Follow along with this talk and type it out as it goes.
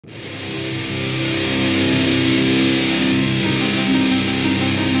Here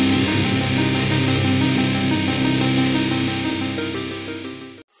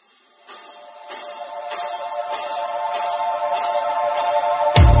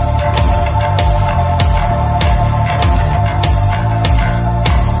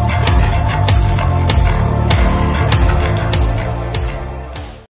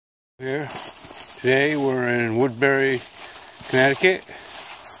today we're in Woodbury, Connecticut.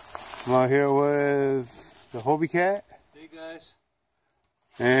 I'm out here with the Hobie Katt. Hey guys.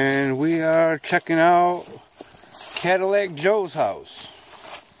 And we are checking out Cadillac Joe's house.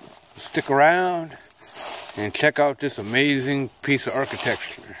 Stick around and check out this amazing piece of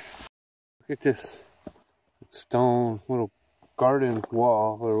architecture. Look at this stone little garden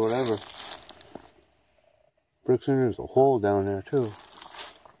wall or whatever. Bricks in, there's a hole down there too.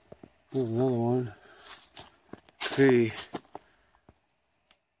 There's another one. See,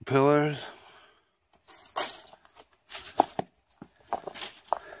 pillars.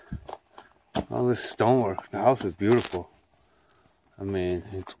 All this stonework. The house is beautiful. I mean,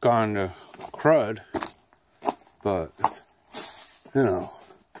 it's gone to crud, but you know,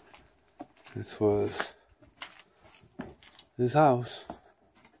 this was his house.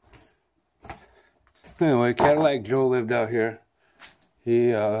 Anyway, Cadillac Joe lived out here.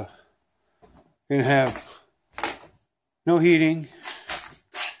 He didn't have no heating,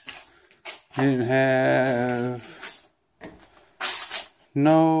 didn't have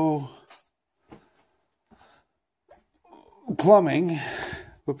no plumbing,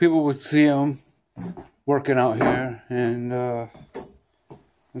 but people would see him working out here and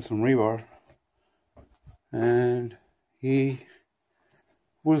some rebar, and he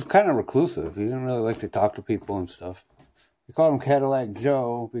was kind of reclusive. He didn't really like to talk to people and stuff. We called him Cadillac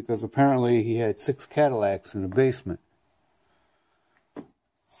Joe because apparently he had 6 Cadillacs in the basement.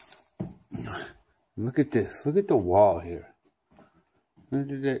 Look at this. Look at the wall here.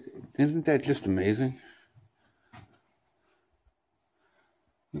 Isn't that just amazing?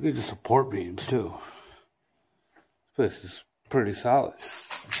 Look at the support beams too. This place is pretty solid.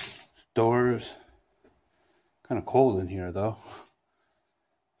 Doors. Kind of cold in here though.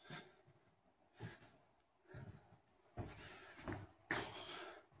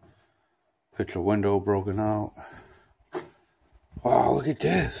 Picture window broken out. Wow, look at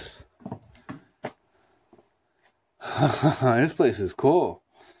this. This place is cool.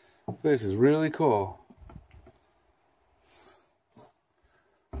 This place is really cool.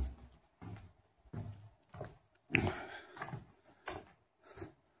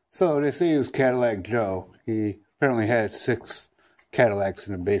 So they say he was Cadillac Joe. He apparently had 6 Cadillacs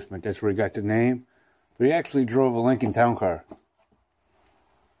in the basement. That's where he got the name. But he actually drove a Lincoln Town Car.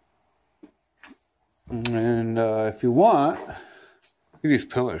 And if you want, look at these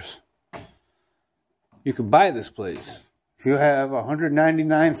pillars. You could buy this place. If you have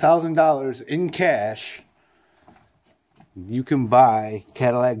 $199,000 in cash, you can buy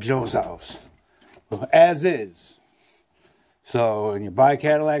Cadillac Joe's house. As is. So when you buy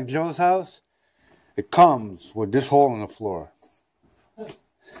Cadillac Joe's house, it comes with this hole in the floor.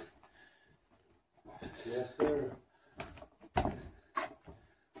 Yes, sir.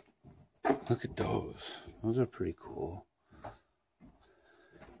 Look at those. Those are pretty cool.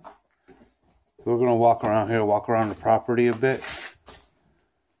 We're going to walk around here, walk around the property a bit.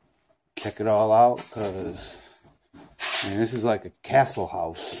 Check it all out, because this is like a castle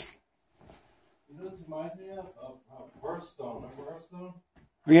house. You know what this reminds me of? Hearthstone. Remember Hearthstone?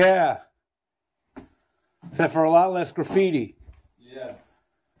 Yeah. Except for a lot less graffiti. Yeah.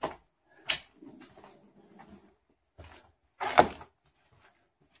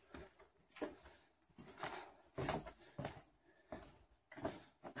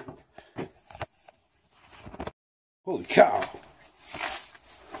 Holy cow.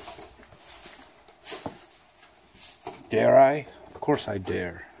 Dare I? Of course I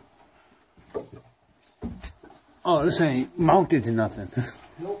dare. Oh, this ain't mounted to nothing.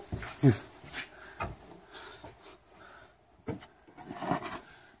 Nope.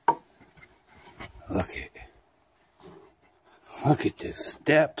 Look at the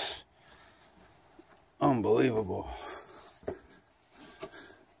steps. Unbelievable.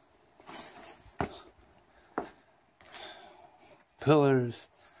 Pillars.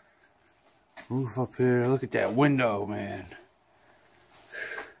 Roof up here. Look at that window, man.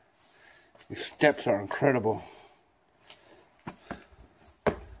 These steps are incredible.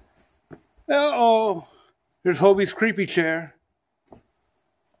 Uh-oh. There's Hobie's creepy chair.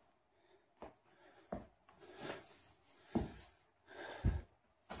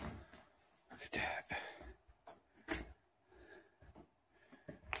 Look at that.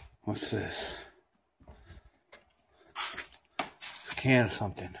 What's this? It's a can of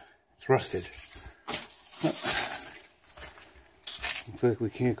something. It's rusted. Looks like we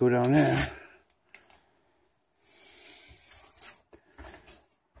can't go down there.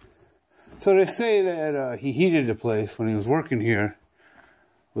 So they say that he heated the place when he was working here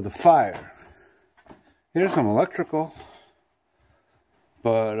with a fire. Here's some electrical.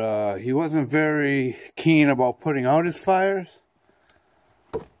 But he wasn't very keen about putting out his fires.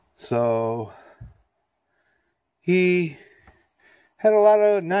 So he had a lot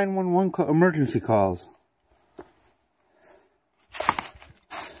of 911 emergency calls.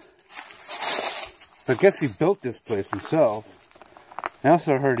 I guess he built this place himself. I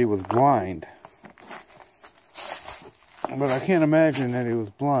also heard he was blind. But I can't imagine that he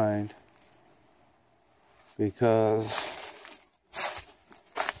was blind, because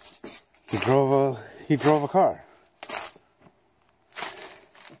he drove a car.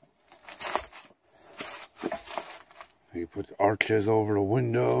 He put arches over the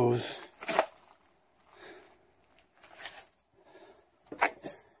windows.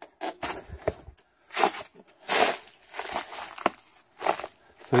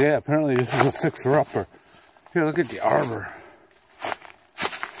 So yeah, apparently this is a fixer-upper. Here, look at the arbor.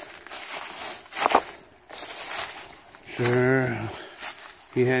 Sure,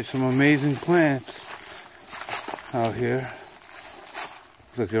 he had some amazing plants out here.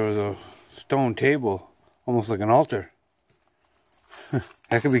 Looks like there was a stone table, almost like an altar.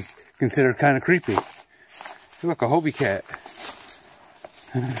 That could be considered kind of creepy. Look, a Hobie Katt.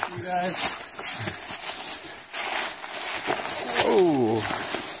 You guys. Oh,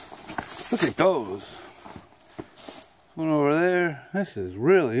 look at those. One over there. This is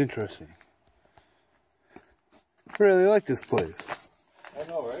really interesting. I really like this place. I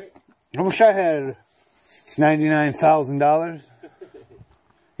know, right? I wish I had $99,000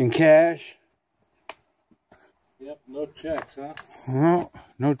 in cash. Yep, no checks, huh?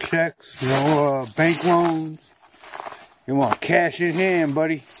 No checks, no bank loans. You want cash in hand,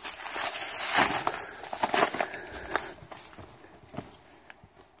 buddy.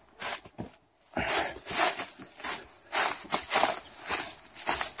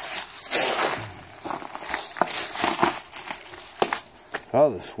 How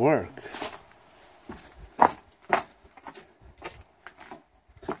does this work?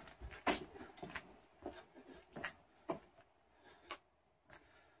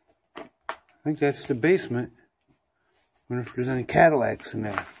 I think that's the basement. Wonder if there's any Cadillacs in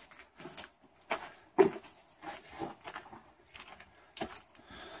there.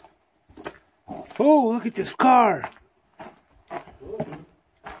 Oh, look at this car.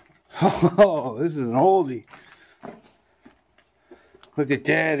 Oh, this is an oldie. Look at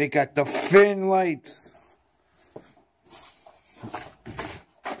that, it got the fin lights.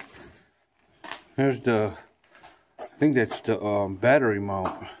 There's the, I think that's the battery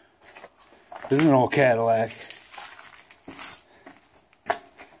mount. This is an old Cadillac.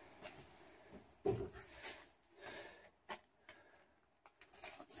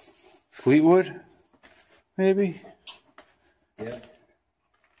 Fleetwood, maybe? Yeah.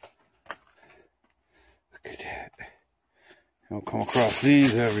 Look at that. You don't come across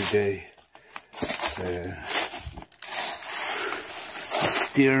these every day.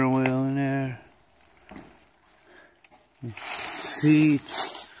 Steering wheel in there. Seats.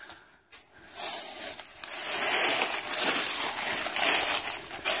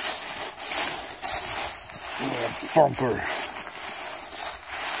 Bumper.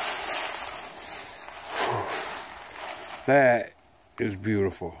 That is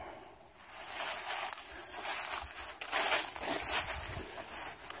beautiful.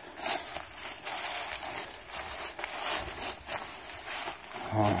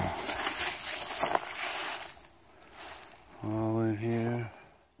 Oh. All in here.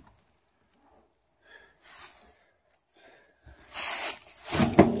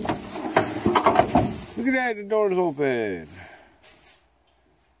 Look at that, the door's open.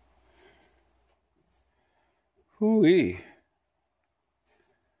 Hoo-wee.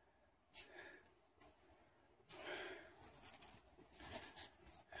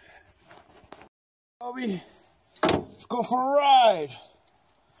 Hobie, let's go for a ride.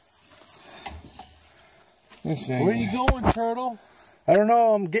 This thing. Where you going, Turtle? I don't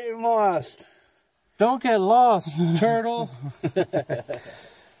know, I'm getting lost. Don't get lost, Turtle.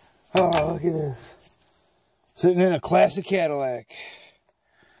 Oh, look at this. Sitting in a classic Cadillac.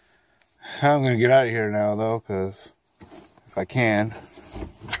 I'm going to get out of here now, though, because if I can.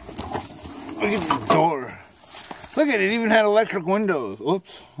 Look at the door. Look at it, it even had electric windows.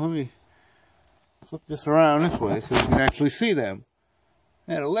 Oops, let me flip this around this way so you can actually see them.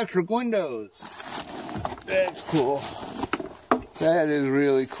 And electric windows. That's cool. That is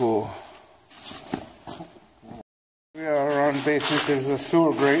really cool. We are on basement. There's a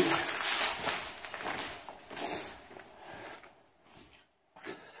sewer grate.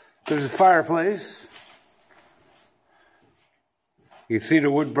 There's a fireplace. You can see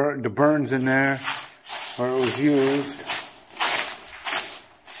the wood the burns in there where it was used.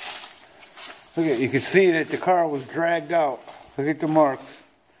 Look at, you can see that the car was dragged out. Look at the marks.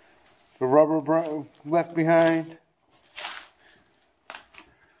 The rubber left behind.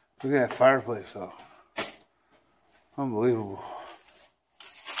 Look at that fireplace though. Unbelievable.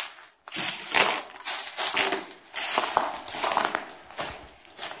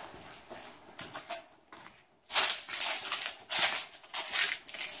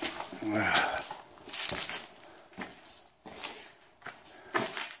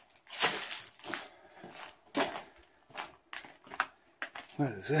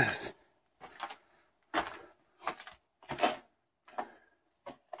 What is this?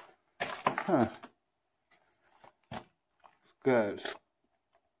 Huh. It's got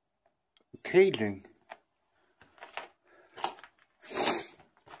caging.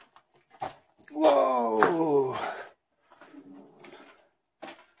 Whoa!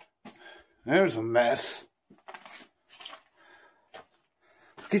 There's a mess.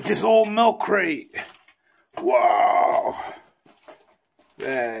 Look at this old milk crate. Wow!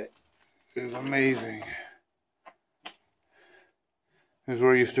 That is amazing. This is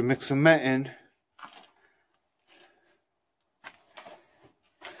where I used to mix cement in.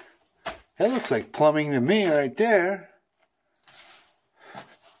 That looks like plumbing to me right there.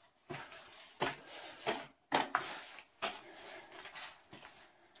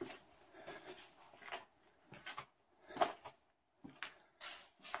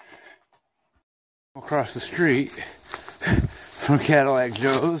 Across the street from Cadillac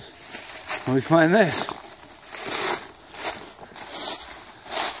Joe's, and we find this.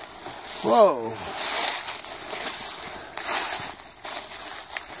 Whoa!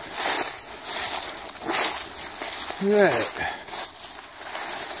 Look at that.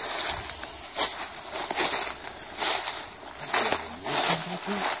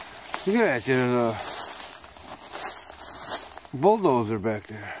 Look at that, there's a bulldozer back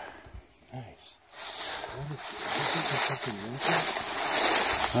there. Nice.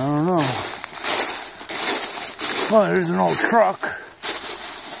 I don't know. Oh, there's an old truck.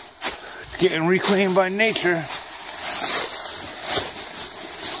 It's getting reclaimed by nature.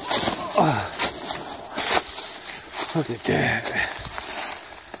 Oh, look at that.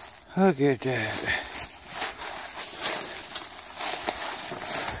 Look at that.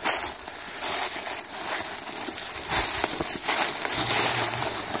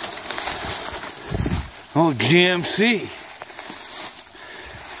 Oh, GMC.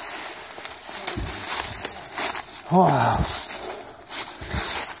 Wow.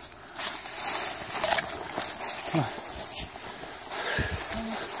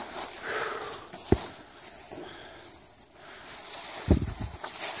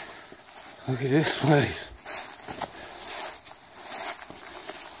 Look at this place.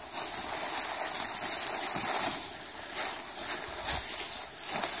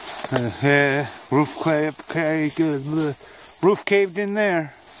 Yeah, roof caved in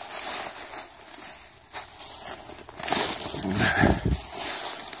there.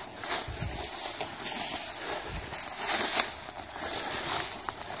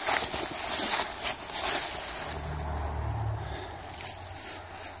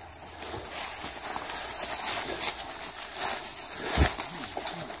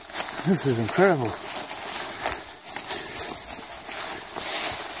 This is incredible.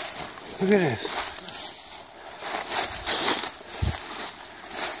 Look at this.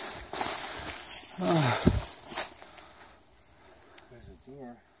 Oh. There's a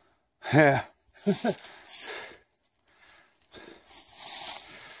door. Yeah.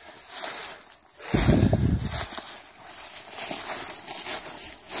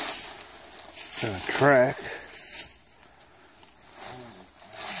 Got a track.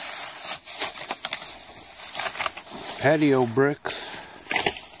 Patio bricks.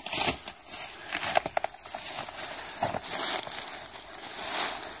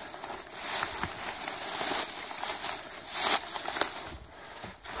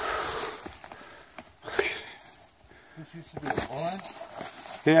 This used to be a barn?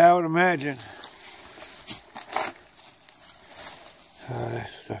 Yeah, I would imagine. Oh,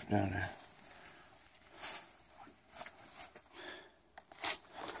 that's stuff down there.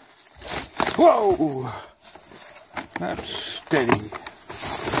 Whoa! That's steady.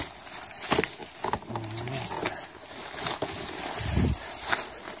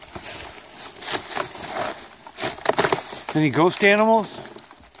 Any ghost animals?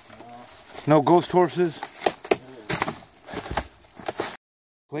 No ghost horses?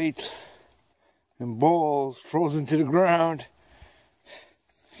 Plates and bowls frozen to the ground.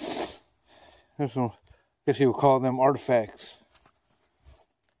 There's some, I guess you would call them artifacts.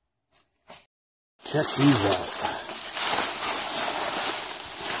 Check these out.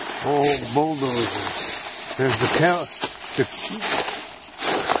 Old bulldozer. There's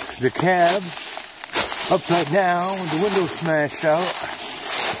the cab upside down with the windows smashed out.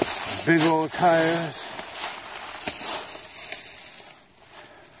 Big old tires.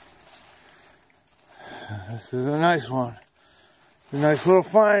 This is a nice one. A nice little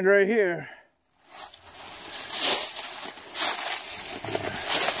find right here.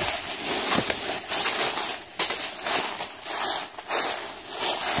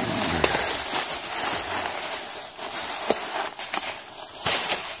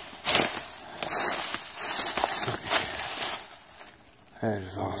 That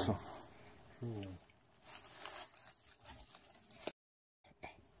is awesome.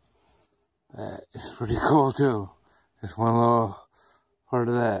 That is pretty cool too. Just one little part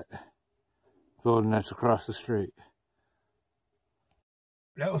of that building that's across the street.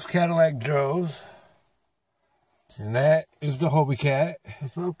 That was Cadillac Joe's. And that is the Hobie Katt.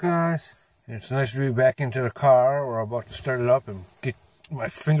 What's up, guys? And it's nice to be back into the car. We're about to start it up and get my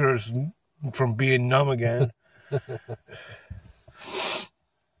fingers from being numb again.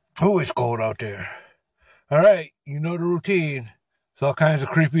 Oh, it's cold out there. Alright, you know the routine. It's all kinds of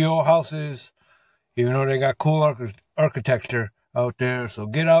creepy old houses, even though they got cool architecture out there. So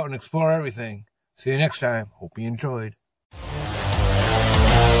get out and explore everything. See you next time. Hope you enjoyed.